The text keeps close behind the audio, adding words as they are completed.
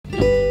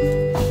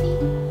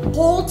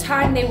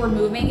time they were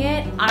moving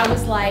it, I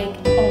was like,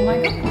 oh my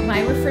God,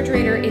 my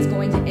refrigerator is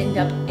going to end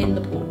up in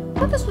the pool. I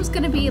thought this was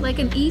gonna be like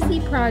an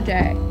easy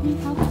project.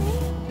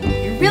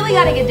 You really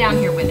gotta get down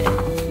here with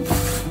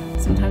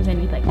it. Sometimes I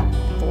need like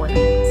 4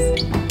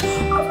 hands.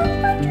 A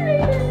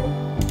refrigerator!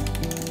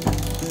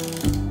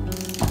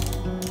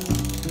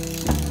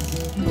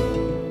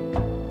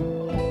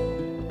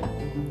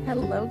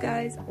 Hello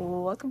guys,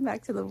 welcome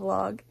back to the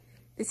vlog.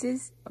 This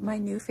is my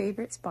new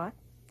favorite spot,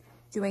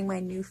 doing my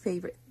new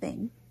favorite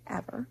thing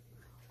ever,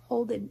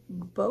 holding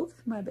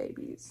both my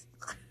babies.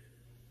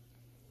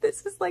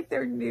 This is like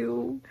their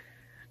new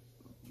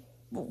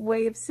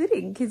way of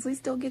sitting. Kinsley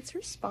still gets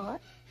her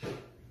spot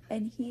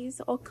and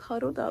he's all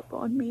cuddled up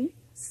on me.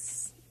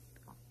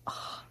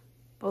 Oh,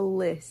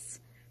 bliss.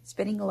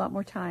 Spending a lot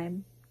more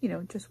time, you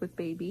know, just with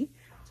baby.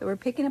 So we're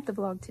picking up the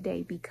vlog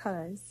today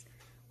because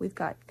we've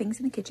got things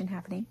in the kitchen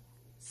happening.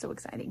 So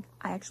exciting.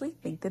 I actually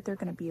think that they're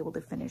going to be able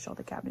to finish all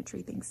the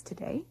cabinetry things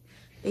today.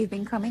 They've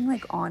been coming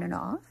like on and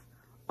off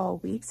all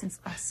week since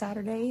last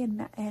Saturday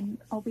and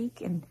all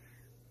week, and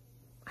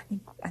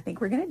I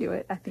think we're going to do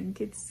it. I think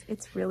it's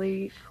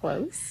really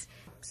close.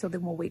 So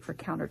then we'll wait for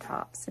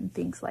countertops and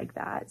things like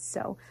that.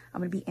 So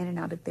I'm going to be in and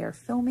out of there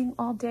filming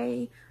all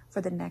day for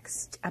the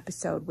next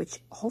episode, which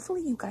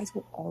hopefully you guys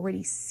will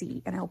already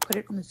see, and I'll put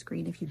it on the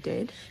screen if you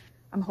did.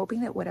 I'm hoping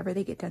that whatever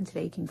they get done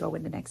today can go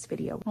in the next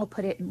video. I'll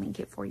put it and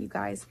link it for you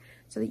guys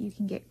so that you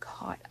can get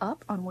caught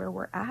up on where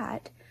we're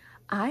at.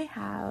 I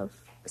have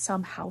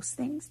some house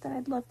things that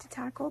I'd love to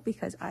tackle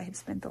because I have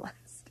spent the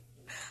last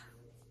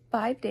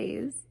 5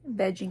 days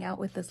vegging out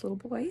with this little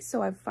boy.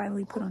 So I've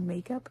finally put on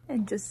makeup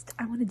and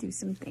I want to do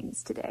some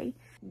things today.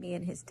 Me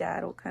and his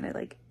dad will kind of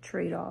like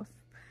trade off,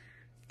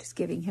 just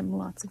giving him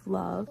lots of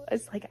love.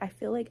 It's like, I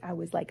feel like I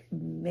was like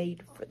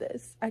made for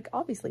this. I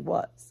obviously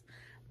was,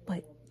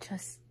 but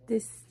just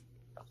this,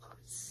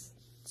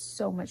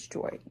 so much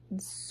joy and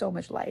so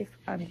much life.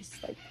 I'm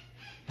just like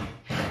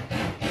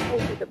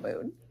over the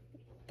moon.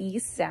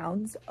 These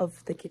sounds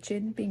of the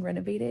kitchen being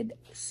renovated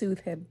soothe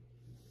him.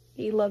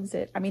 He loves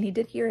it. I mean, he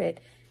did hear it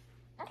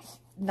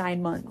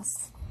 9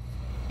 months.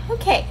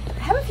 Okay, I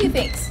have a few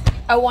things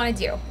I want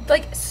to do,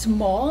 like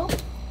small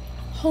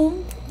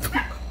home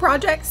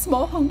projects,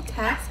 small home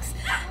tasks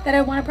that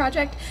I want to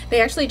project.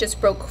 They actually just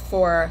broke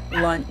for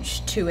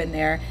lunch too in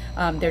there.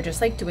 They're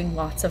just like doing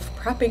lots of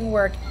prepping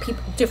work.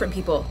 Different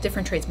people,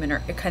 different tradesmen are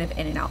kind of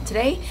in and out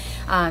today.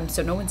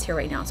 So no one's here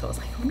right now. So I was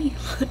like, let me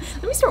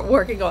start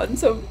working on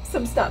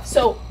some stuff.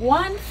 So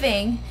one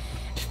thing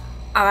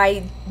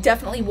I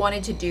definitely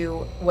wanted to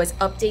do was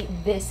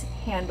update this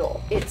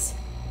handle. It's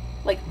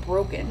like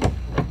broken.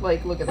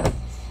 Like, look at that.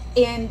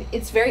 And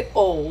it's very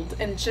old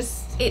and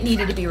it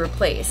needed to be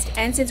replaced.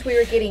 And since we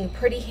were getting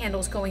pretty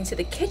handles going to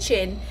the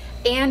kitchen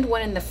and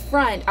one in the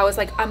front, I was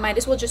like, I might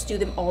as well just do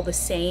them all the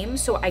same.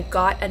 So I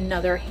got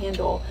another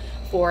handle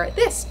for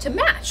this to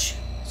match.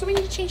 So we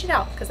need to change it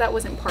out because that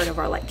wasn't part of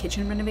our like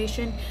kitchen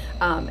renovation.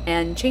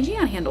 And changing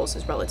out handles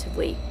is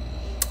relatively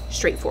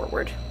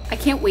straightforward. I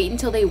can't wait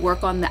until they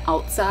work on the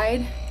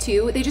outside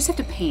too. They just have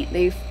to paint.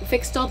 They've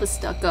fixed all the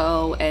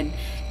stucco and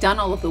done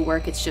all of the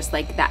work. It's just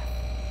like that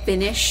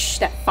finish,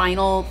 that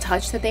final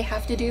touch that they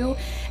have to do,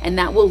 and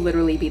that will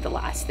literally be the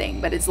last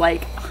thing. But it's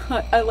like,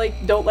 I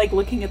like don't like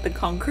looking at the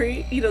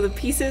concrete, you know, the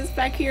pieces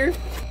back here.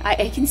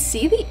 I can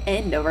see the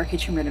end of our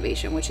kitchen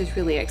renovation, which is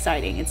really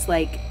exciting. It's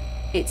like,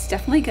 it's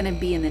definitely gonna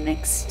be in the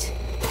next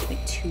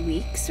like 2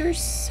 weeks or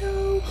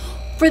so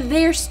for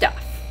their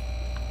stuff.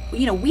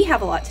 You know, we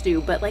have a lot to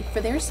do, but like for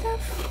their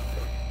stuff,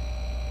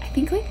 I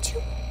think like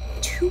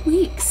two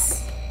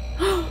weeks.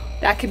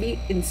 That could be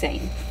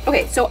insane.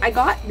 Okay, so I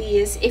got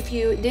these. If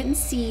you didn't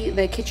see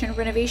the kitchen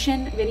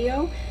renovation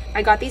video,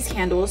 I got these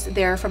handles.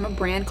 They're from a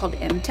brand called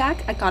MTech.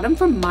 I got them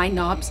from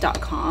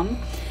myknobs.com,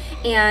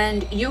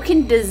 and you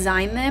can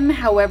design them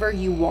however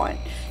you want.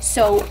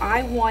 So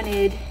I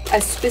wanted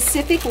a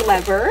specific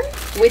lever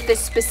with a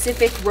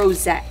specific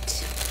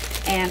rosette,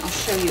 and I'll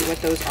show you what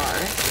those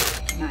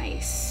are.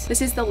 Nice.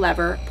 This is the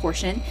lever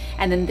portion,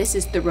 and then this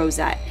is the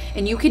rosette,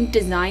 and you can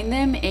design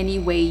them any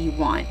way you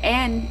want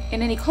and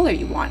in any color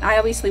you want. I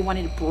obviously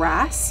wanted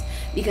brass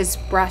because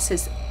brass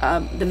is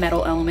the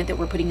metal element that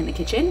we're putting in the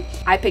kitchen.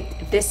 I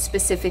picked this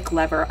specific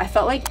lever. I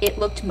felt like it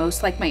looked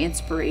most like my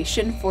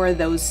inspiration for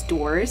those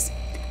doors.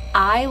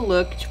 I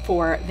looked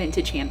for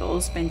vintage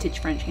handles, vintage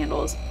French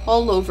handles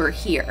all over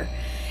here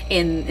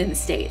in the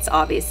States.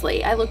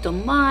 Obviously I looked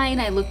online,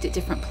 I looked at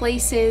different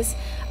places,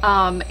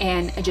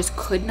 and I just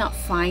could not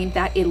find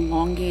that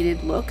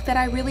elongated look that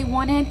I really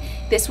wanted.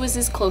 This was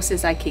as close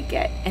as I could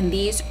get, and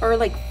these are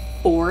like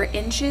 4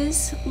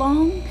 inches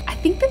long. I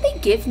think that they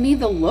give me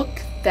the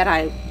look that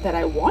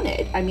I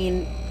wanted. I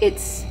mean,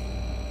 it's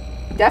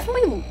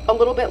definitely a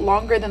little bit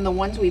longer than the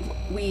ones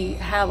we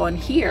have on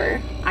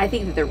here. I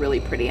think that they're really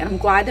pretty, and I'm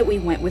glad that we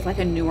went with like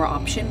a newer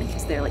option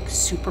because they're like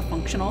super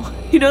functional.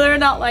 You know, they're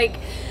not like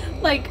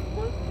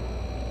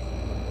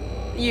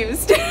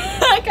used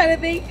kind of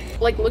thing.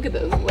 Like, look at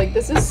this. Like,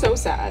 this is so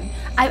sad.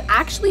 I've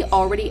actually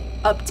already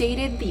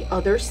updated the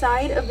other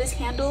side of this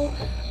handle.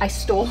 I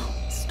stole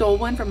stole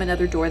one from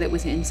another door that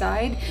was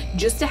inside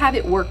just to have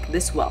it work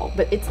this well.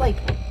 But it's like,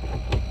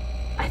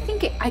 I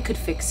think I could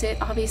fix it,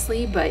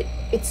 obviously, but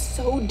it's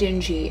so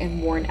dingy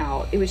and worn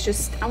out. It was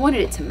just, I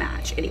wanted it to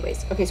match.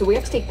 Anyways, okay, so we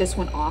have to take this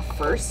one off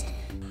first.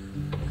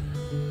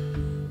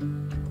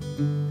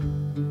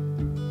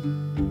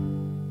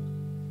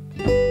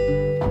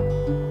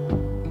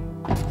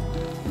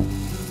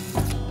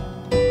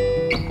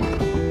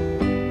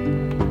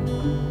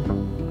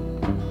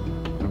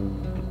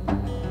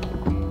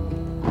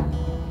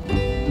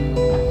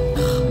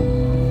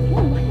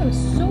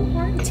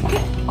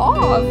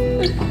 Off.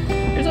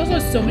 There's also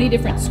so many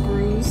different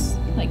screws,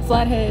 like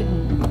flathead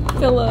and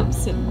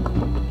Phillips and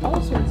all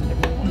sorts of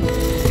different ones.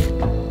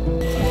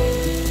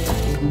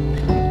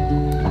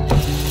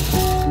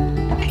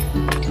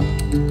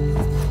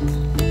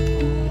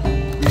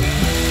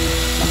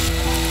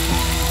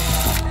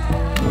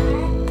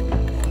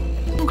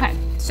 Okay,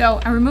 so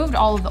I removed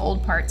all of the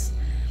old parts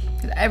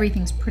because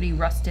everything's pretty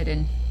rusted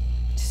and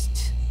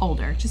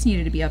older, just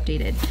needed to be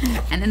updated.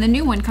 And then the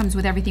new one comes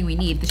with everything we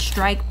need. The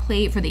strike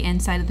plate for the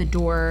inside of the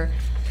door,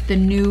 the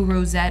new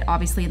rosette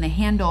obviously in the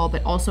handle,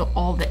 but also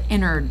all the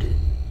innard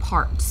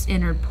parts,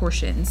 innard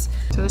portions.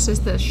 So this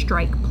is the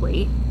strike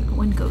plate. That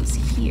one goes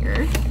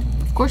here.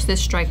 Of course this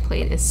strike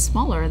plate is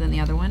smaller than the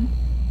other one.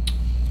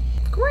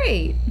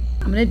 Great.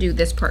 I'm gonna do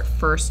this part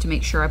first to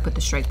make sure I put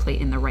the strike plate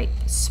in the right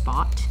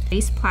spot.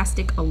 Base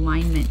plastic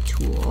alignment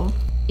tool,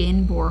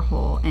 in bore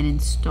hole and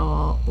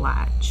install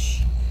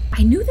latch.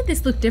 I knew that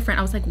this looked different.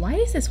 I was like, why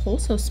is this hole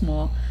so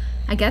small?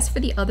 I guess for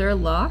the other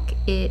lock,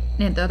 the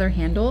other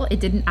handle, it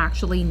didn't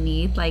actually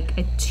need like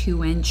a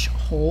 2-inch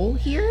hole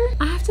here.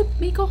 I have to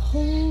make a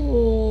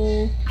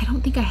hole. I don't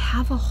think I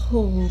have a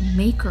hole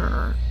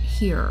maker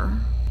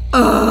here.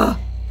 Ugh.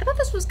 I thought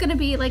this was gonna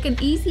be like an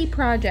easy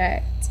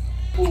project.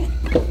 You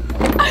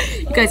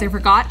guys, I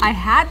forgot I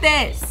had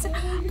this.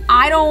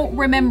 I don't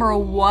remember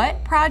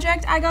what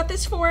project I got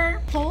this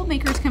for. Hole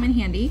makers come in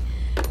handy.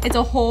 It's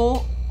a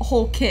whole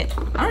kit.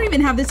 I don't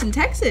even have this in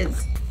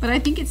Texas, but I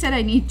think it said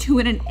I need 2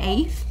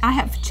 1/8. I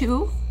have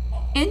 2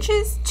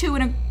 inches, 2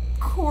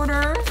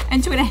 1/4,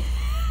 and 2 1/2.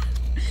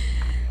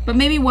 But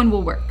maybe one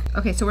will work.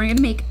 Okay, so we're gonna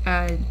make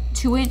a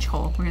 2-inch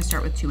hole. We're gonna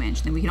start with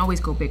 2-inch, then we can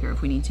always go bigger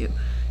if we need to.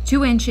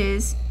 2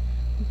 inches,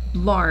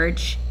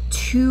 large,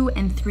 2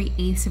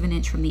 3/8 of an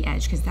inch from the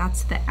edge, because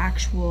that's the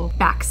actual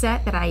back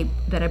set that I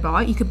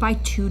bought. You could buy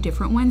 2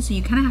 different ones, so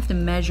you kind of have to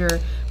measure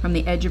from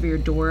the edge of your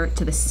door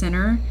to the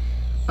center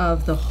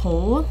of the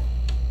hole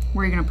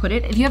where you're gonna put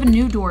it. If you have a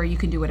new door, you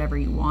can do whatever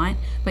you want,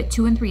 but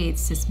 2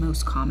 3/8 is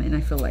most common,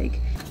 I feel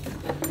like.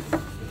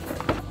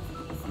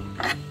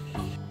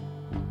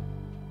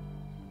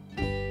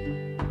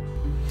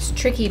 It's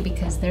tricky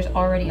because there's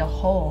already a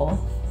hole,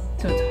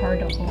 so it's hard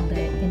to hold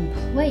it in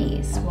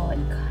place while it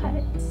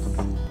cuts.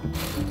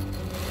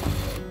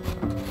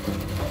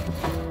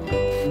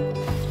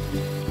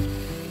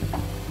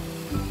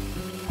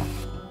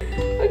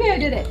 Okay, I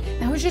did it.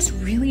 That was just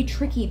really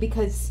tricky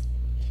because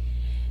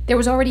there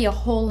was already a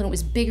hole and it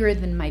was bigger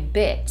than my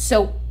bit.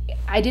 So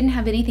I didn't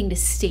have anything to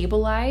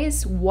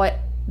stabilize what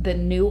the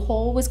new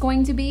hole was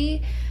going to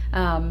be.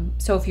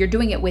 So if you're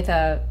doing it with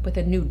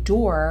a new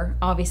door,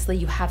 obviously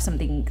you have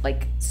something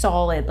like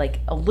solid, like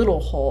a little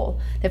hole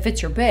that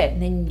fits your bit,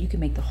 and then you can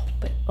make the hole.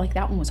 But like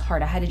that one was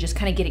hard. I had to just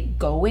kind of get it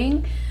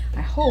going.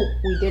 I hope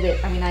we did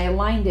it. I mean, I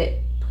aligned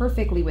it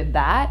perfectly with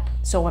that.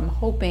 So I'm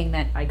hoping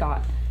that I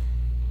got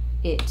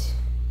it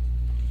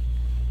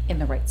in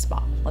the right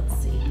spot. Let's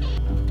see.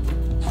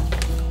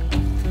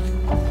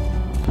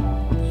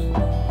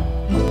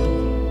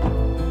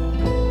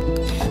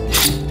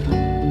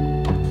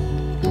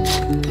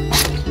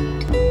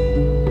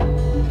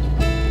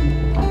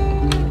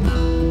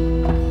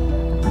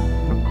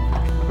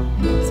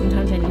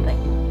 Sometimes I need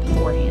like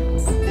 4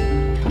 hands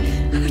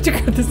to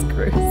grab the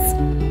screws.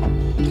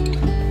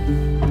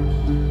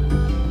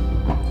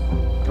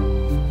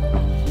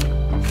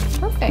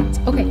 Perfect.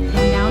 Okay, and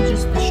now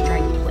just the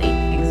strike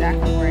plate,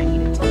 exactly where I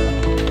need it to go.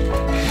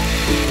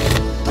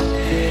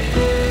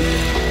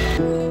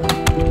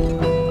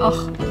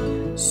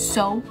 Oh,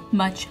 so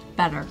much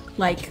better.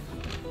 Like,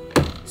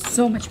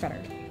 so much better.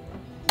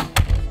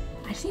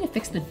 I just need to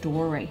fix the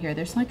door right here.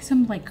 There's like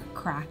some like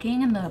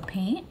cracking in the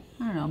paint.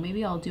 I don't know,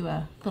 maybe I'll do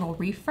a little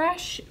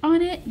refresh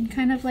on it and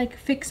kind of like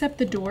fix up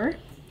the door.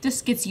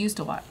 Just gets used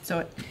a lot,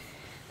 so the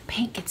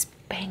paint gets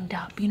banged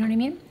up, you know what I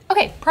mean?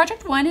 Okay,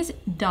 project 1 is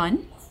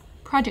done.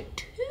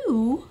 Project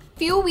 2, a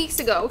few weeks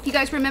ago, if you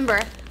guys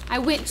remember, I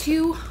went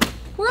to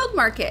World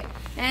Market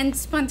and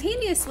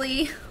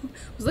spontaneously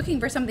was looking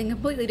for something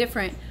completely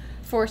different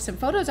for some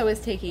photos I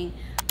was taking,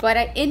 but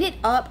I ended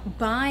up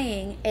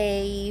buying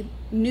a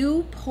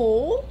new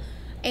pole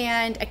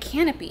and a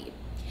canopy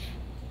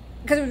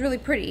because it was really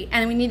pretty,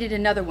 and we needed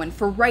another one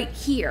for right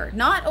here,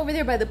 not over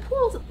there by the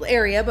pool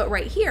area, but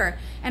right here,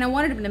 and I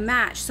wanted them to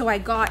match, so I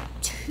got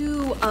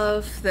 2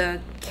 of the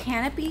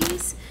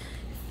canopies,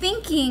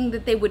 thinking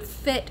that they would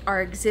fit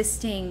our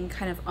existing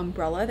kind of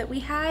umbrella that we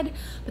had,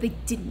 but they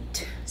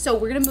didn't. So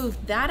we're gonna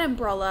move that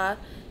umbrella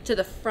to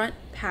the front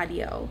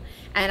patio,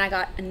 and I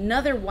got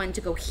another one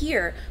to go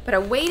here, but I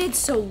waited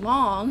so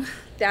long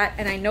that,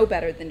 and I know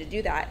better than to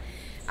do that.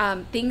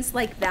 Things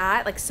like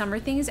that, like summer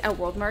things at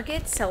World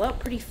Market, sell out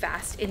pretty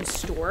fast in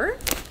store.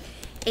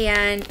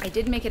 And I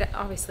did make it,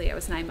 obviously I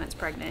was 9 months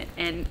pregnant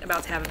and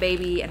about to have a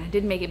baby, and I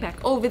did make it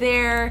back over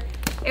there.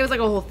 It was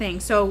like a whole thing.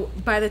 So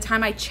by the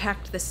time I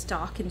checked the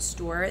stock in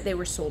store, they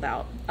were sold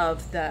out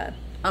of the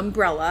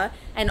umbrella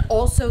and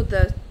also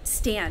the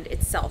stand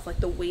itself, like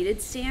the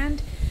weighted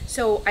stand.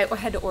 So I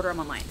had to order them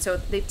online. So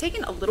they've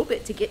taken a little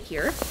bit to get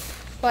here,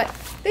 but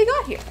they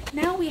got here.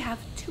 Now we have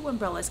 2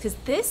 umbrellas, because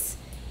this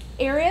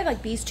area,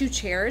 like these 2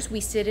 chairs we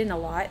sit in a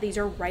lot, these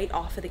are right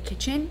off of the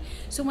kitchen.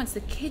 So once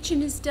the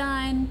kitchen is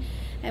done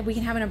and we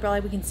can have an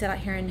umbrella, we can sit out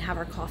here and have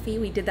our coffee.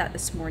 We did that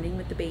this morning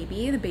with the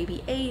baby. The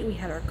baby ate, we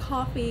had our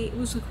coffee. It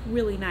was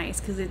really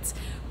nice because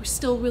we're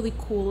still really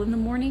cool in the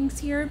mornings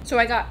here. So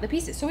I got the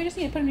pieces, so we just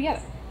need to put them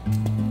together.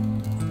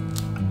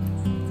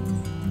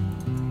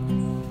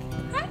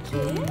 Hi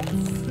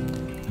kids.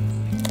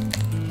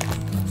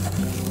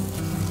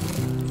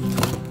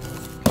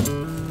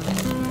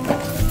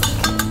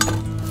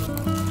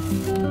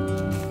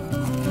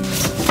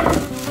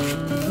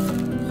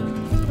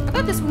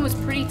 This one was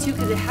pretty too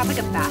because it had like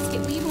a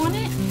basket weave on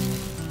it.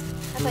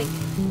 Had like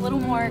a little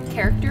more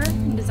character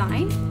and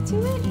design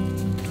to it.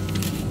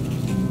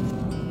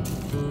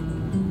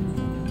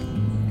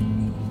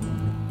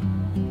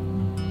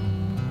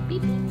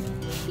 Beep, beep,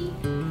 beep.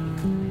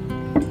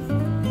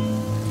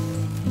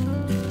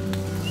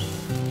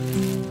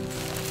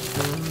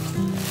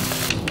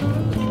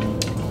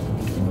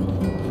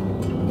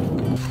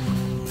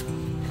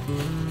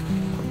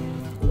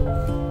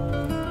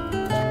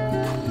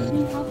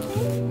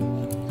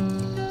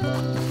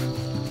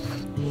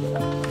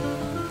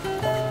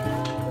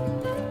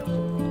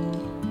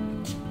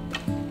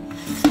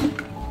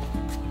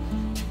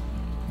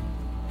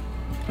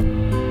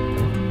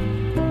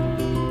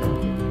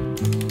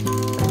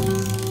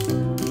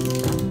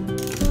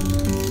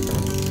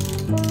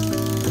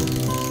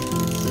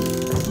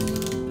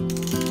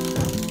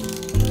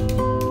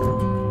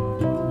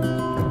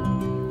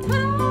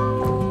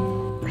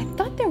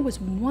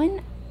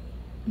 One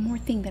more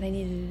thing that I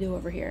needed to do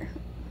over here.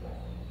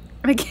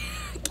 I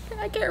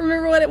can't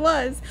remember what it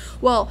was.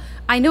 Well,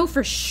 I know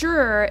for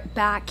sure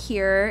back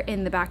here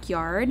in the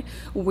backyard,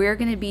 we're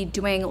gonna be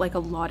doing like a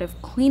lot of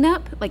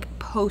cleanup, like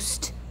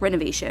post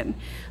renovation.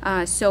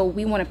 So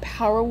we wanna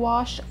power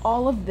wash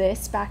all of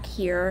this back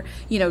here,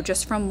 you know,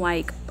 just from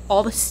like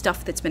all the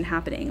stuff that's been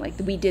happening. Like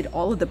we did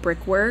all of the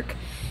brickwork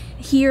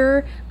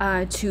here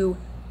to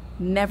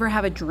never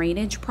have a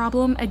drainage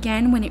problem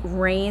again when it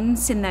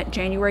rains in that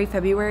January,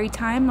 February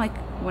time, like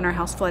when our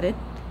house flooded.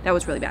 That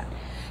was really bad.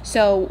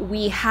 So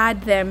we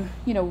had them,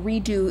 you know,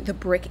 redo the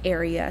brick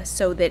area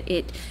so that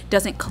it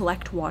doesn't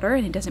collect water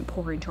and it doesn't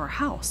pour into our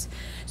house.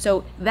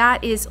 So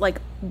that is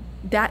like,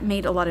 that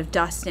made a lot of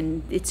dust,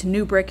 and it's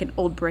new brick and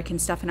old brick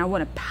and stuff, and I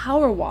want to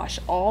power wash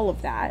all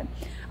of that.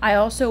 I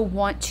also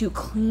want to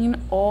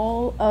clean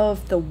all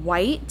of the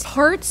white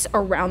parts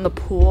around the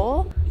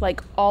pool,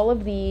 like all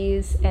of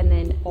these and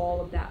then all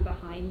of that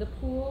behind the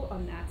pool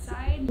on that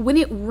side. When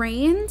it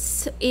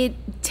rains, it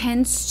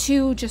tends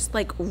to just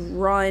like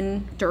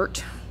run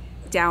dirt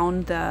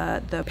down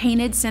the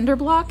painted cinder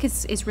block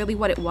is really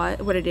what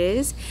it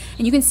is.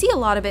 And you can see a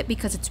lot of it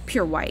because it's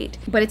pure white,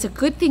 but it's a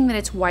good thing that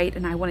it's white,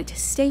 and I want it to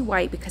stay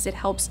white because it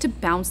helps to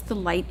bounce the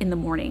light in the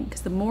morning,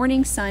 because the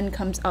morning sun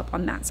comes up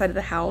on that side of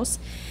the house,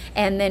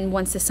 and then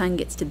once the sun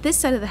gets to this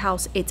side of the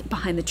house, it's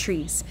behind the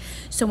trees.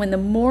 So in the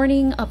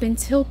morning up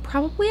until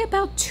probably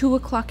about 2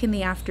 o'clock in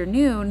the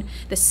afternoon,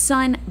 the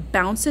sun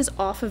bounces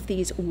off of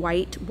these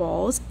white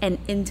walls and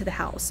into the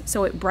house.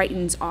 So it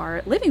brightens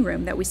our living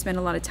room that we spend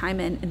a lot of time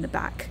in the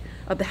back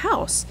of the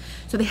house.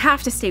 So they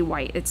have to stay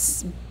white.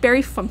 It's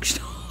very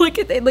functional.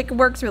 it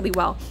works really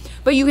well,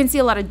 but you can see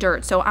a lot of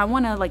dirt. So I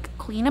want to like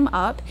clean them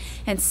up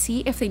and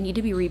see if they need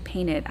to be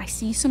repainted. I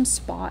see some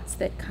spots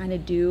that kind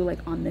of do, like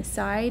on this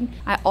side.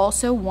 I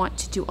also want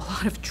to do a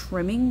lot of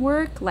trimming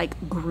work,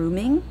 like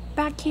grooming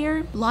back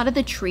here. A lot of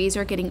the trees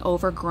are getting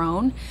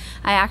overgrown.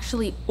 I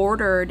actually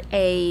ordered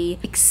a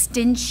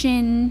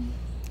extension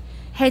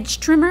hedge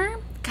trimmer.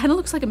 Kind of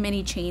looks like a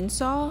mini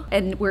chainsaw,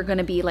 and we're going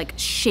to be like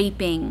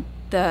shaping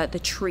the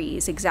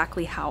trees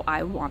exactly how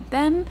I want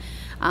them.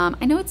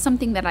 I know it's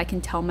something that I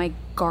can tell my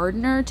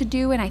gardener to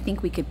do, and I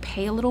think we could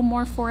pay a little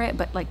more for it,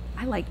 but like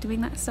I like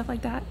doing that stuff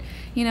like that,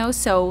 you know.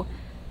 So,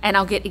 and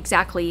I'll get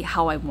exactly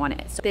how I want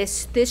it. So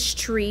this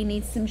tree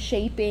needs some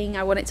shaping.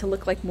 I want it to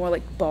look like more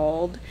like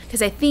bald,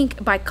 because I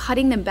think by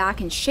cutting them back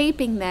and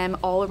shaping them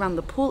all around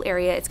the pool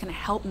area, it's going to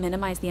help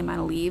minimize the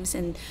amount of leaves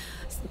and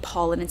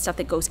pollen and stuff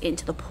that goes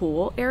into the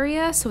pool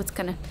area. So it's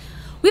gonna,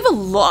 we have a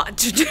lot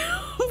to do.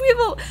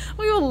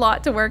 we have a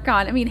lot to work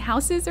on. I mean,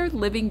 houses are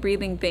living,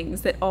 breathing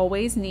things that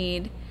always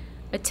need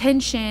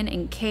attention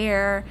and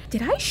care.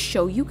 Did I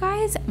show you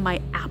guys my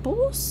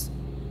apples?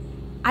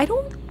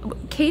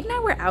 Cade and I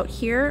were out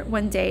here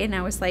one day, and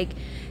I was like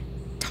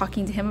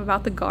talking to him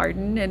about the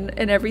garden and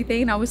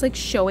everything, and I was like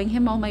showing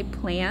him all my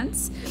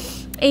plants,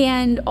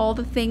 and all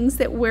the things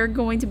that we're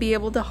going to be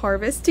able to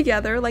harvest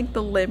together, like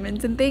the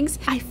lemons and things,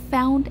 I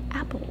found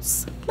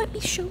apples. Let me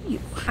show you.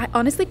 I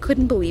honestly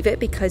couldn't believe it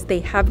because they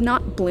have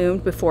not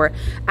bloomed before.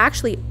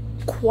 Actually,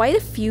 quite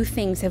a few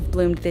things have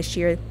bloomed this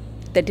year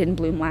that didn't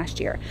bloom last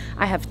year.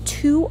 I have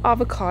 2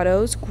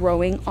 avocados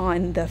growing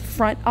on the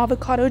front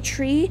avocado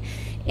tree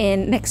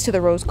next to the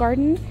rose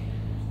garden.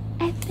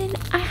 And then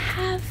I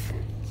have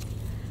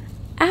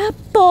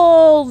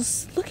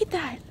apples. Look at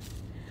that.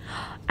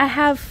 I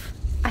have,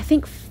 I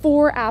think,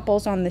 4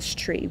 apples on this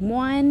tree.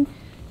 1,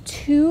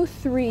 2,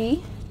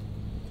 3.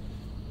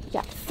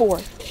 Yeah, 4.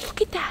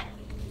 Look at that.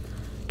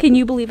 Can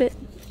you believe it?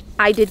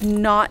 I did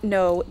not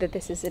know that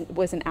this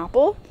was an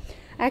apple.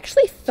 I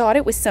actually thought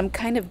it was some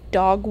kind of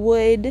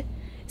dogwood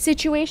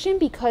situation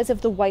because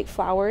of the white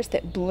flowers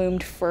that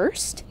bloomed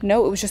first.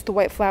 No, it was just the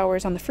white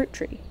flowers on the fruit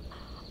tree.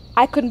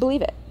 I couldn't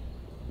believe it.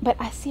 But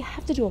I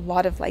have to do a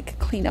lot of like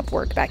cleanup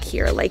work back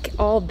here, like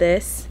all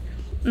this.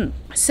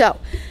 So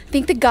I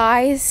think the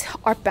guys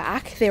are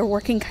back. They're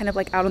working kind of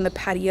like out on the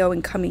patio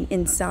and coming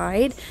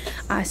inside.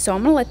 So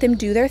I'm gonna let them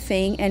do their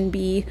thing and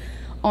be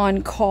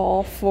on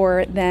call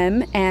for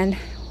them and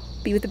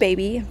be with the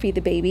baby and feed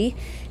the baby.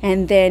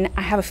 And then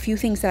I have a few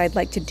things that I'd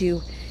like to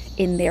do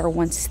in there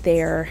once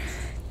they're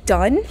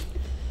done.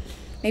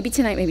 Maybe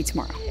tonight, maybe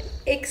tomorrow.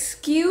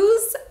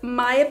 Excuse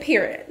my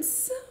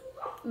appearance.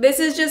 This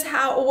is just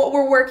what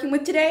we're working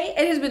with today.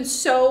 It has been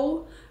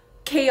so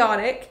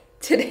chaotic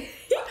today.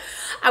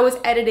 I was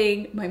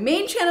editing my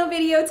main channel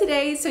video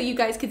today so you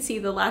guys could see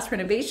the last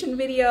renovation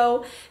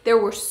video. There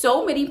were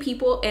so many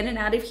people in and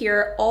out of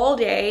here all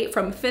day,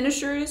 from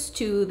finishers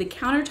to the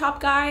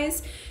countertop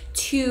guys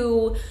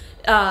to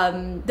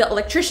the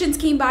electricians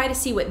came by to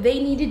see what they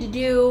needed to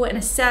do and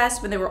assess,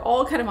 but they were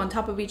all kind of on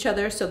top of each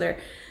other, so they're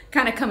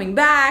kind of coming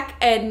back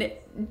and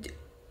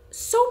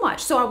so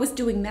much. So I was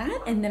doing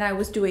that, and then I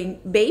was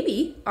doing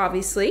baby,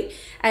 obviously,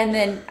 and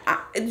then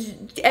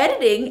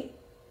editing.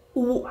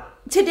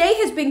 Today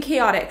has been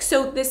chaotic.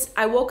 So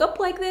I woke up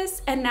like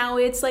this, and now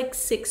it's like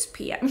 6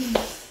 p.m.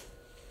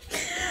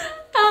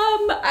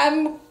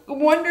 I'm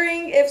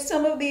wondering if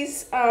some of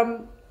these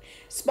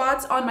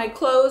spots on my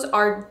clothes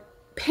are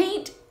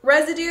paint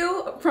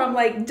residue from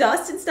like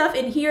dust and stuff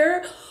in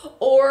here,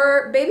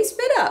 or baby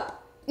spit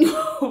up.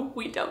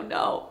 We don't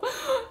know.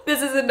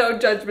 This is a no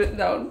judgment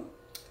zone.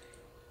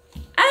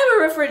 I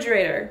have a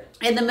refrigerator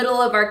in the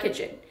middle of our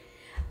kitchen,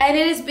 and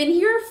it has been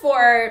here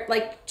for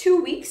like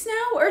 2 weeks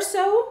now or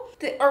so.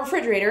 Our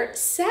refrigerator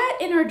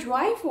sat in our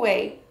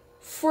driveway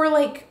for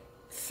like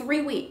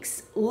 3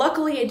 weeks.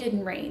 Luckily, it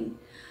didn't rain.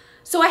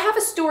 So I have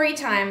a story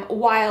time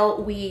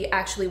while we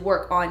actually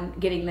work on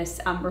getting this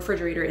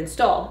refrigerator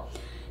installed.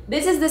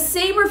 This is the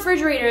same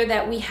refrigerator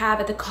that we have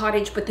at the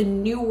cottage, but the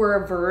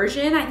newer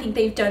version. I think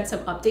they've done some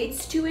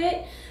updates to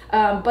it,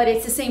 but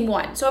it's the same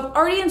one. So I've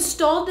already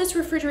installed this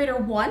refrigerator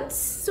once,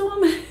 so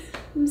I'm gonna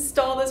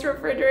install this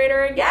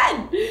refrigerator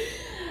again.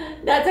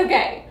 That's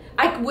okay.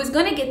 I was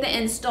gonna get the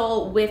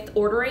install with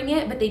ordering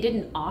it, but they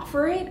didn't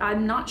offer it.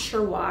 I'm not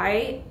sure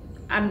why.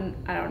 I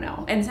don't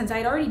know. And since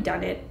I'd already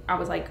done it, I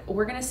was like,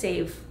 we're gonna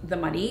save the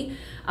money.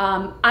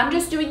 I'm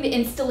just doing the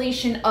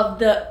installation of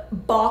the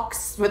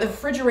box, or the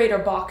refrigerator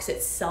box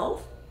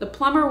itself. The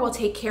plumber will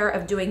take care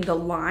of doing the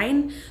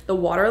line, the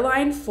water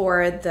line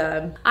for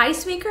the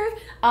ice maker.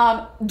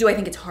 Do I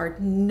think it's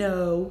hard?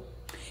 No.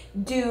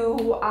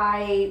 Do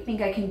I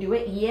think I can do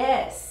it?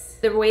 Yes.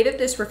 The way that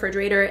this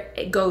refrigerator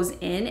goes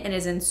in and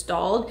is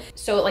installed,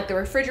 so like the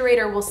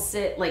refrigerator will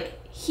sit like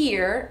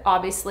here,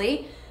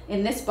 obviously,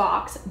 in this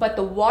box, but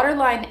the water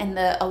line and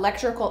the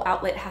electrical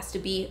outlet has to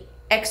be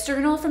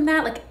external from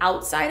that, like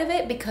outside of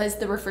it, because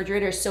the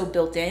refrigerator is so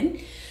built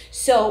in.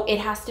 So it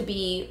has to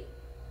be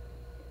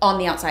on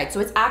the outside. So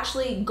it's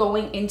actually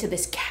going into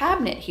this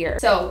cabinet here.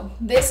 So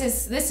this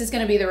is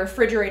gonna be the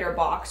refrigerator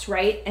box,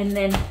 right? And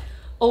then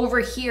over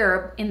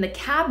here in the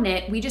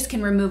cabinet, we just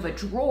can remove a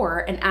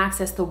drawer and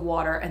access the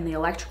water and the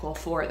electrical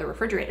for the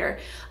refrigerator.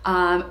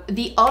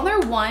 The other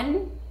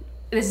one,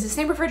 this is the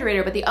same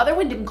refrigerator, but the other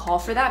one didn't call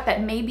for that.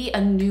 That may be a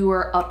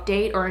newer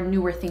update or a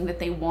newer thing that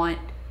they want,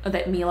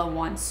 that Mila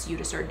wants you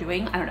to start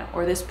doing. I don't know,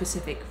 or this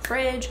specific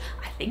fridge.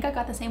 I think I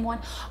got the same one.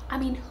 I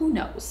mean, who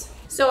knows?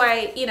 So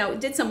I,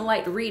 did some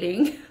light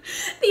reading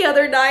the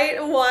other night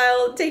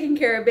while taking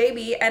care of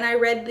baby, and I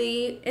read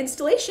the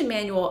installation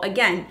manual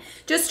again,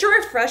 just to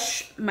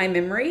refresh my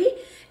memory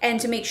and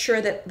to make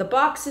sure that the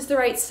box is the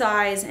right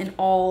size and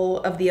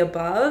all of the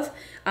above.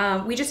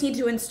 We just need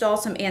to install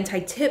some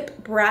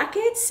anti-tip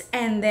brackets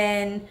and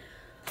then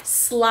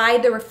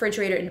slide the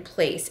refrigerator into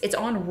place. It's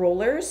on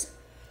rollers,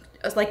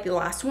 like the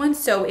last one,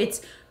 so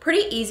it's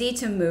pretty easy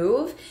to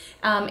move.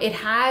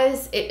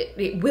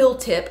 It will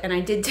tip, and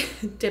I did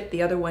tip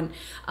the other one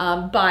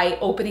by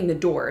opening the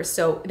doors,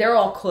 so they're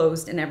all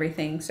closed and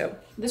everything. So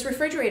this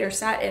refrigerator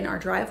sat in our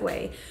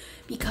driveway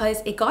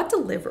because it got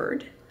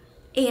delivered,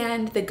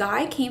 and the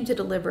guy came to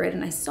deliver it,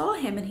 and I saw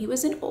him, and he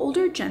was an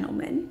older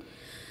gentleman,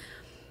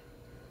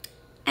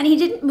 and he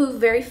didn't move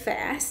very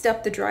fast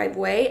up the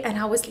driveway, and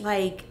I was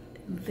like,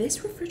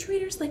 this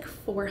refrigerator's like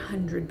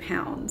 400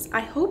 pounds.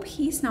 I hope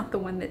he's not the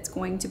one that's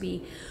going to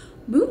be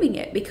moving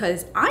it,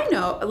 because I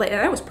know, like,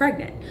 and I was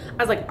pregnant.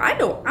 I was like, I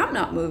know I'm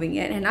not moving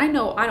it, and I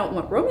know I don't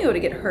want Romeo to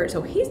get hurt,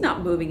 so he's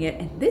not moving it.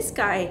 And this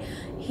guy,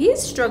 he's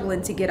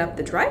struggling to get up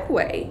the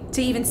driveway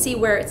to even see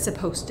where it's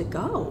supposed to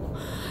go.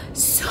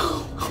 So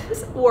I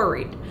was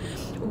worried.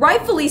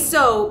 Rightfully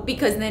so,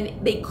 because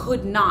then they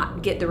could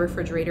not get the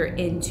refrigerator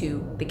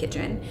into the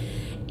kitchen.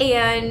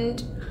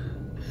 And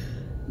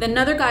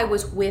another guy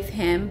was with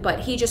him,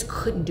 but he just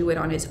couldn't do it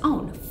on his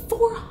own.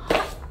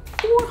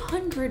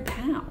 400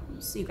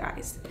 pounds, you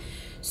guys.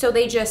 So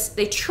they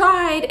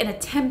tried and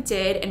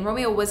attempted, and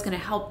Romeo was gonna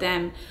help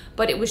them,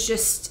 but it was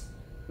just,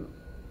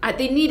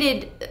 they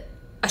needed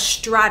a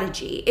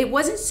strategy. It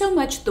wasn't so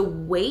much the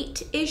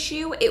weight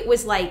issue, it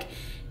was like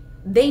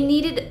they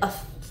needed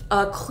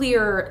a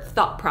clear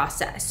thought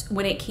process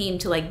when it came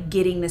to like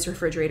getting this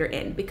refrigerator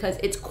in, because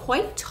it's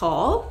quite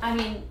tall. I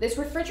mean, this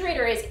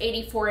refrigerator is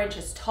 84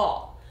 inches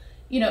tall,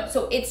 you know,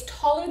 so it's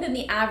taller than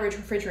the average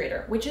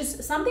refrigerator, which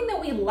is something that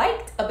we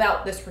liked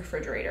about this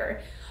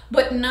refrigerator,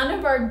 but none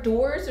of our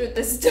doors are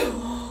this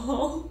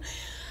tall.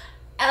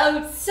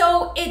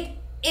 So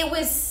it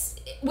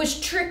was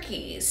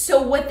tricky. So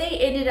what they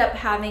ended up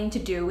having to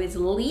do is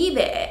leave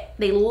it.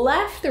 They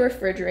left the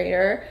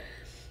refrigerator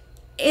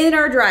in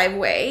our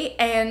driveway,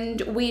 and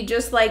we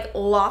just like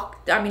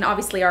locked. I mean,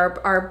 obviously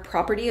our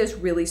property is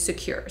really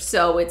secure,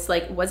 so it's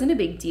like wasn't a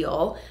big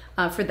deal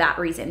for that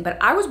reason.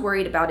 But I was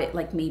worried about it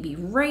like maybe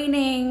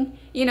raining,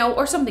 you know,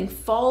 or something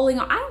falling,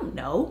 I don't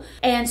know.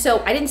 And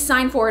so I didn't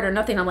sign for it or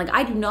nothing. I'm like,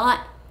 I do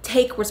not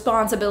take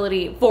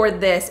responsibility for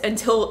this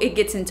until it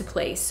gets into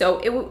place. So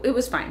it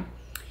was fine.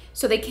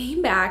 So they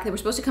came back. They were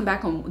supposed to come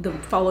back on the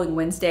following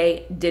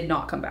Wednesday, did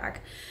not come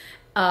back.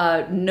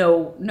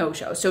 No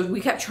show. So we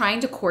kept trying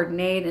to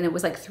coordinate, and it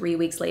was like 3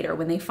 weeks later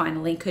when they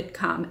finally could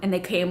come, and they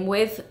came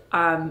with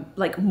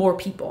like more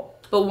people.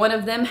 But one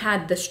of them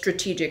had the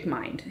strategic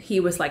mind. He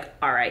was like,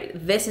 all right,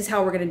 this is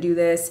how we're gonna do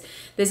this.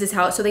 This is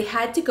how, so they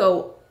had to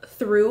go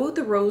through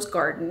the rose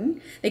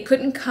garden. They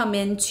couldn't come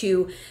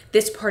into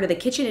this part of the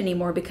kitchen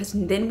anymore, because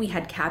then we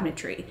had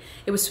cabinetry.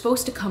 It was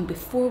supposed to come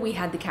before we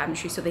had the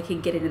cabinetry so they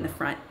could get it in the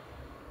front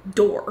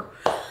door.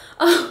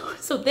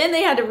 So then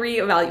they had to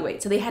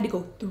reevaluate. So they had to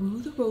go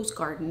through the rose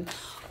garden,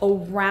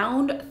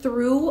 around,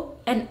 through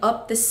and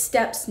up the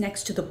steps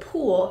next to the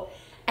pool,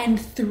 and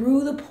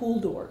through the pool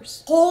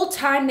doors. Whole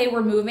time they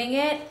were moving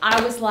it,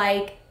 I was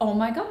like, oh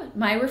my God,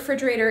 my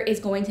refrigerator is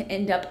going to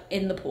end up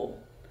in the pool.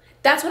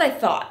 That's what I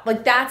thought.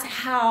 Like, that's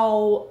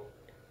how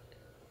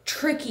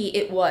tricky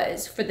it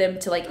was for them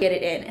to like get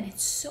it in. And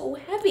it's so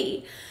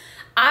heavy.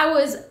 I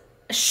was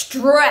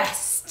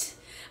stressed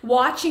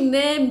watching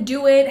them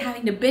do it,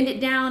 having to bend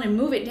it down and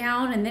move it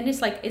down. And then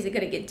it's like, is it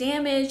gonna get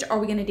damaged? Are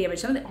we gonna damage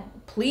something? Oh,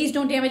 please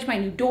don't damage my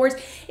new doors.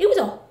 It was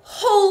a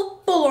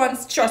whole full-on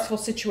stressful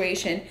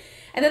situation.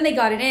 And then they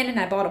got it in, and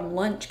I bought them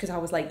lunch because I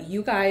was like,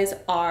 you guys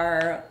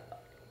are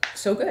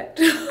so good.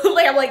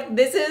 Like, I'm like,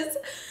 this is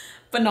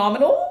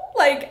phenomenal.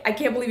 Like, I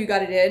can't believe you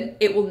got it in.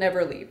 It will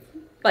never leave.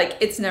 Like,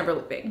 it's never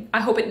leaving.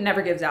 I hope it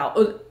never gives out.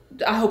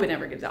 I hope it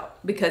never gives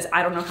out, because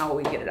I don't know how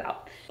we get it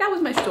out. That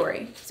was my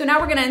story. So now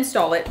we're gonna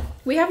install it.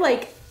 We have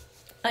like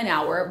an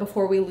hour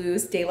before we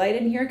lose daylight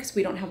in here because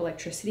we don't have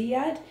electricity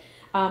yet.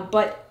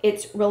 But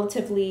it's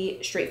relatively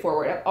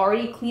straightforward. I've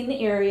already cleaned the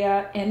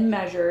area and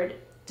measured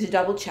to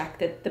double check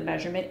that the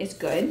measurement is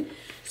good.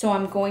 So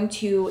I'm going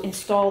to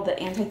install the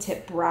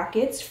anti-tip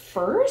brackets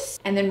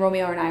first, and then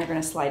Romeo and I are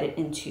gonna slide it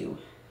into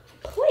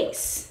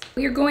place.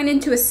 We are going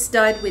into a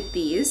stud with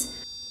these.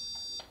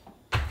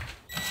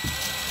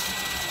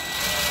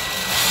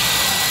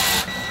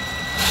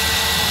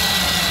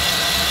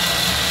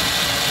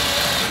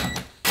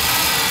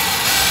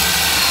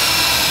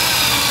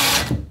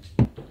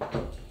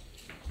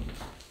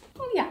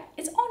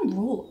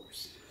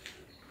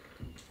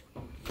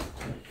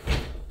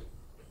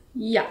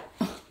 Yeah,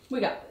 we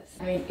got this.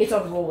 I mean, it's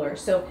on rollers.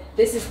 So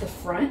this is the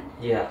front.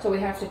 Yeah. So we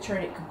have to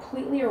turn it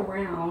completely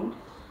around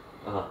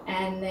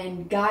and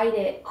then guide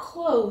it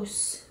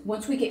close.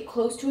 Once we get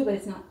close to it, but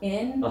it's not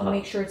in, we'll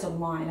make sure it's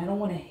aligned. I don't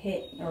want to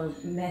hit or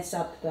mess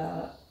up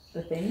the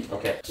thing.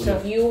 Okay. So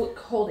if you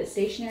hold it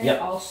stationary,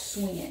 I'll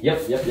swing it.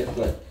 Yep,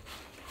 good.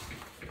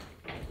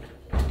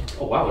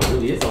 Oh wow, it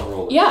really is on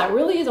rollers. Yeah, it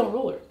really is on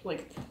rollers.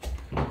 Like,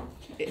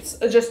 it's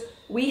just,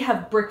 we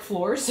have brick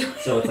floors.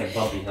 So it's like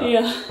bumpy, huh?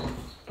 Yeah.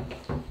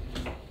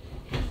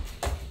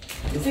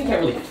 This thing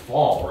can't really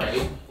fall,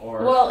 right?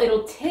 Or... Well,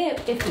 it'll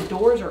tip if the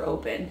doors are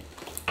open.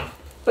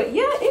 But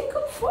yeah, it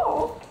could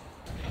fall.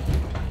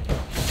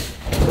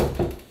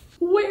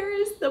 Where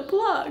is the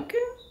plug?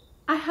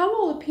 I have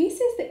all the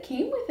pieces that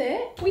came with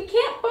it. We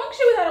can't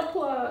function without a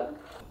plug.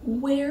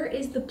 Where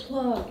is the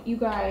plug, you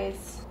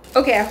guys?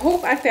 Okay, I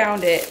hope I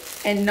found it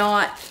and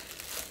not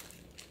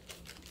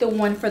the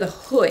one for the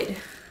hood.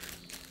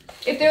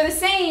 If they're the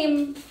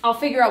same, I'll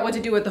figure out what to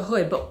do with the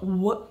hood, but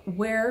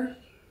where?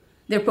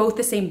 They're both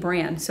the same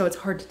brand, so it's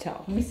hard to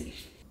tell. Let me see.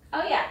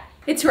 Oh yeah,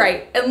 it's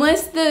right.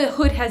 Unless the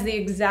hood has the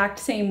exact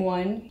same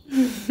one.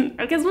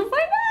 I guess we'll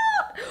find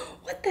out.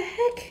 What the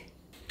heck?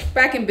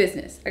 Back in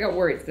business. I got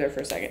worried there for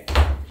a second.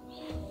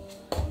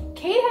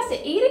 Kate has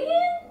to eat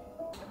again?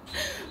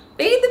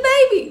 Feed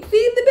the baby,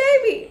 feed the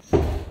baby.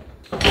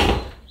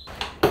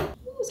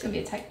 Ooh, it's gonna be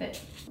a tight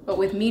fit. But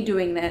with me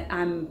doing that,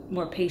 I'm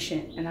more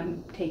patient and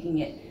I'm taking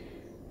it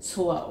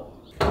slow.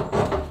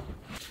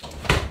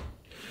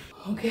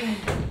 Okay.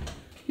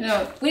 You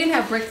know, if we didn't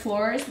have brick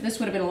floors, this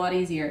would have been a lot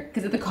easier.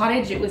 Because at the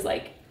cottage, it was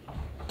like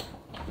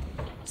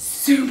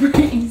super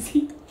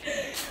easy.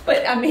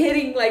 But I'm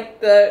hitting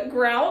like the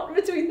grout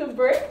between the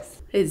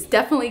bricks. It's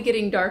definitely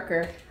getting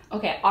darker.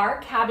 Okay, our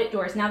cabinet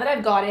doors, now that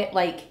I've got it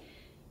like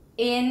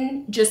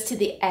in just to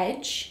the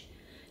edge,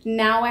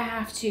 now I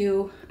have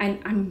to,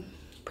 I'm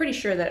pretty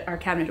sure that our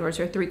cabinet doors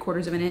are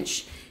 3/4 of an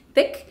inch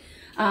thick.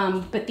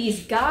 But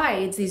these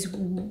guides, these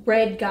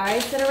red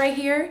guides that are right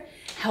here,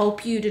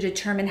 help you to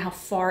determine how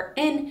far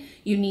in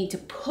you need to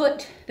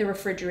put the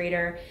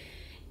refrigerator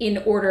in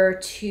order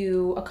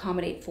to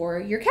accommodate for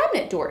your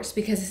cabinet doors,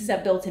 because this is a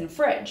built-in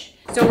fridge.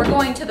 So we're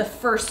going to the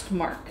first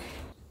mark.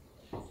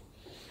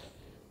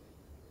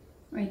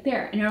 Right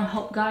there, and it'll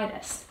help guide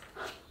us.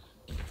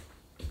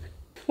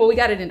 Well, we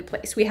got it into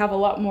place. We have a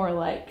lot more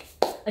like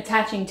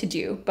attaching to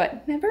do,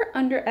 but never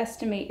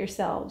underestimate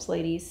yourselves,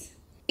 ladies.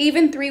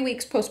 Even 3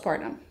 weeks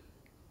postpartum,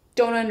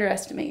 don't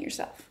underestimate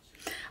yourself.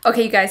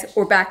 Okay, you guys,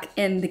 we're back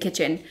in the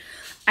kitchen.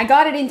 I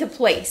got it into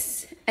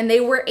place and they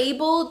were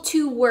able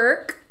to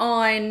work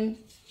on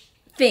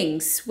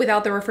things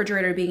without the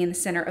refrigerator being in the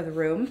center of the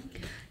room.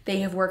 They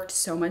have worked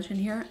so much in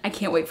here. I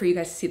can't wait for you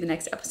guys to see the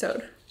next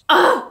episode.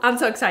 Oh, I'm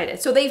so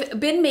excited. So they've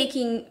been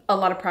making a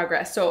lot of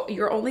progress. So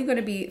you're only going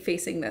to be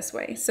facing this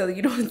way, so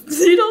you don't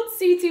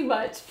see too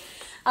much.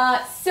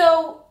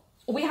 So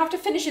we have to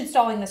finish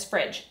installing this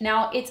fridge.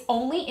 Now it's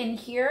only in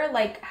here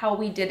like how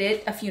we did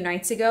it a few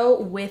nights ago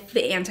with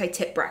the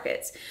anti-tip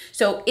brackets.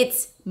 So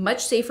it's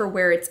much safer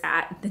where it's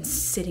at than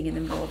sitting in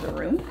the middle of the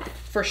room,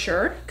 for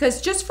sure.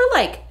 Because just for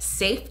like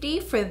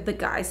safety for the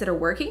guys that are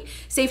working,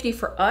 safety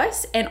for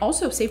us, and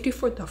also safety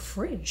for the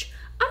fridge.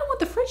 I don't want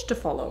the fridge to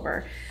fall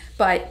over.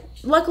 But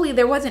luckily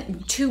there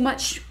wasn't too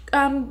much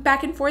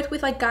back and forth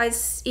with like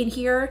guys in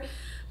here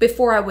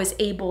before I was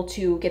able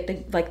to get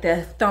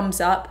the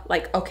thumbs up,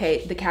 like,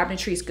 okay, the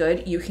cabinetry is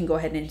good, you can go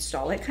ahead and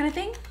install it kind of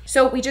thing.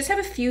 So we just have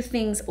a few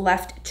things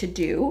left to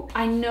do.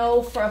 I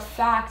know for a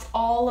fact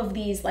all of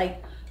these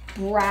like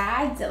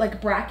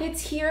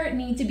brackets here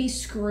need to be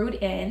screwed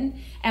in,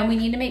 and we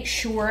need to make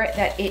sure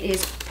that it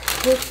is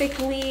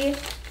perfectly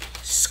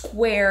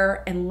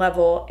square and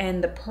level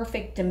and the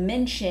perfect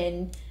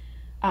dimension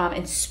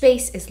and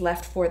space is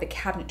left for the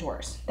cabinet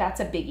doors. That's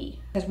a biggie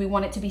because we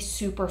want it to be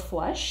super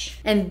flush.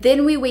 And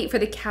then we wait for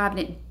the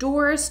cabinet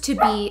doors to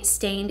be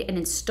stained and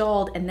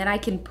installed, and then I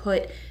can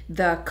put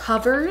the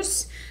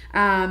covers.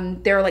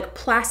 They're like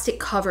plastic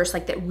covers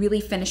like that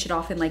really finish it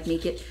off and like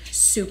make it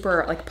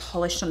super like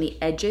polished on the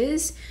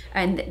edges,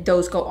 and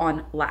those go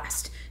on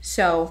last.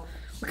 So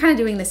we're kind of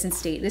doing this in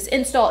stage. This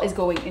install is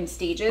going in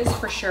stages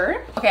for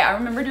sure. Okay, I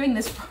remember doing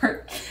this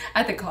part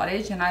at the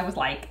cottage and I was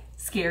like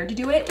scared to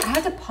do it. I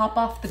had to pop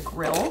off the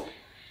grill.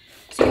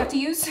 So you have to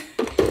use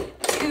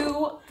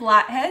 2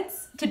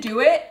 flatheads to do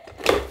it.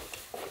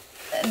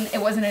 And it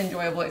wasn't an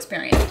enjoyable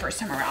experience the first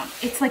time around.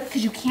 It's like,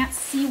 cause you can't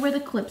see where the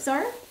clips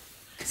are.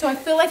 So I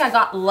feel like I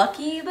got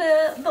lucky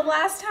the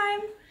last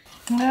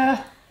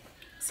time.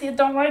 See, I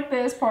don't like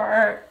this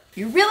part.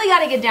 You really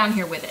gotta get down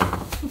here with it.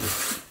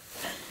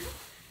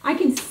 I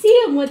can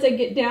see them once I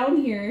get down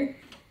here.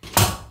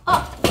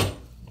 Oh,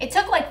 it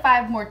took like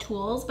 5 more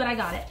tools, but I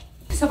got it.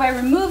 So by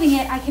removing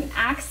it, I can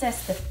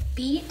access the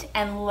feet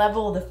and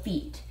level the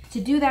feet.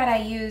 To do that, I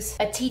use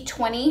a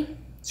T20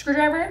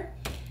 screwdriver.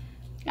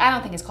 I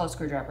don't think it's called a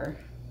screwdriver,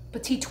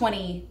 but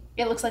T20,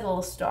 it looks like a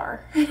little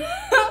star.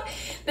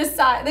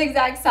 The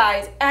exact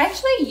size.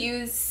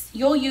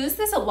 You'll use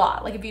this a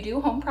lot. Like if you do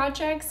home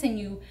projects and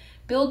you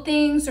build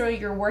things or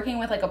you're working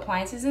with like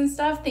appliances and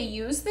stuff, they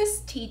use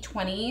this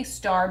T20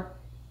 star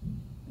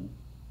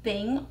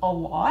thing a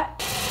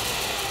lot.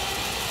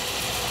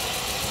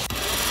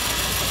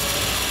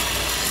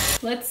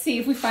 Let's see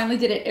if we finally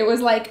did it. It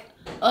was like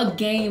a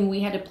game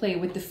we had to play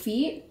with the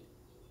feet.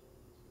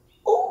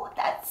 Oh,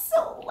 that's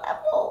so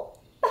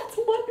level. That's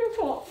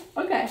wonderful.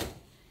 Okay.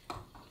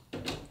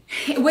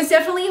 It was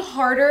definitely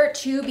harder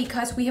too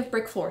because we have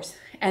brick floors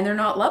and they're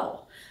not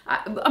level.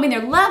 I mean,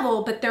 they're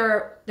level, but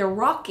they're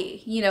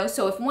rocky, you know?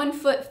 So if one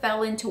foot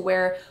fell into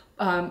where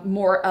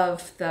more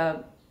of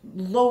the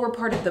lower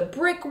part of the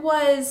brick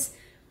was,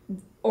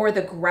 or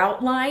the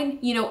grout line,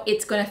 you know,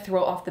 it's gonna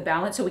throw off the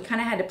balance. So we kind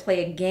of had to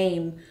play a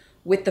game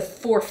with the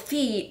 4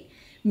 feet,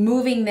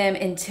 moving them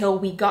until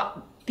we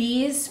got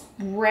these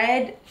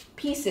red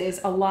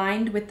pieces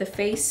aligned with the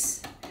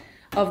face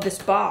of this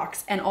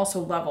box and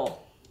also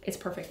level. It's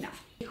perfect now.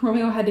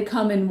 Romeo had to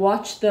come and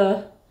watch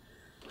the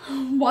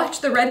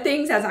red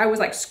things as I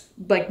was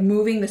like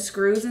moving the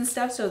screws and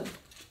stuff, so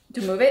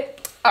to move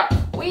it. All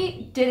right,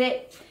 we did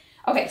it.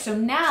 Okay, so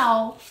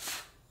now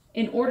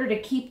in order to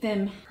keep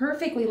them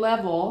perfectly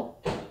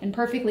level and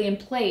perfectly in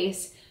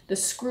place, the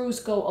screws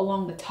go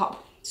along the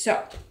top.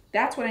 So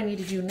that's what I need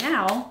to do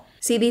now.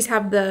 See, these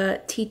have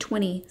the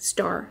T20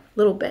 star,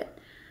 little bit.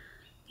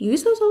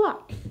 Use those a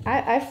lot.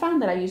 I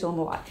found that I use them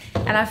a lot.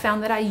 And I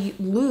found that I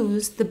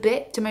lose the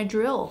bit to my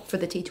drill for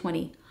the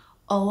T20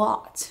 a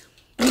lot.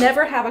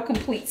 Never have a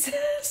complete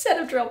set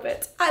of drill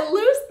bits. I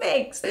lose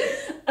things.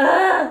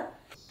 Our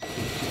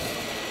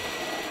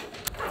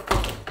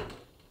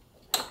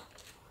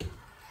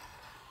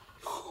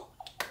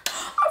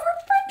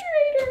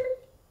refrigerator.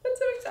 That's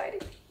so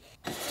exciting.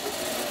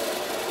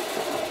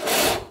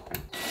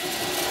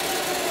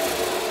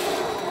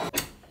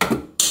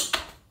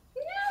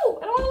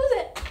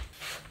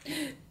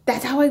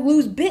 That's how I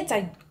lose bits.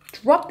 I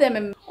drop them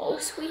and oh,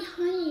 sweet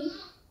honey.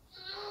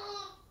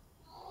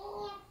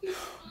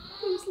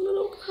 Those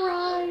little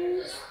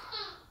cries.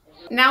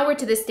 Now we're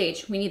to this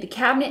stage. We need the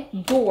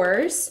cabinet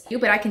doors,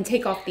 but I can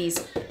take off these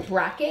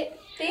bracket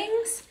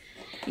things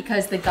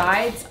because the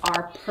guides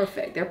are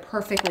perfect. They're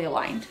perfectly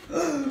aligned.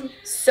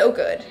 So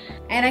good.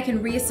 And I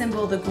can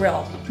reassemble the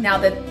grill. Now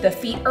that the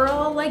feet are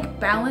all like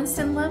balanced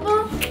and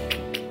level,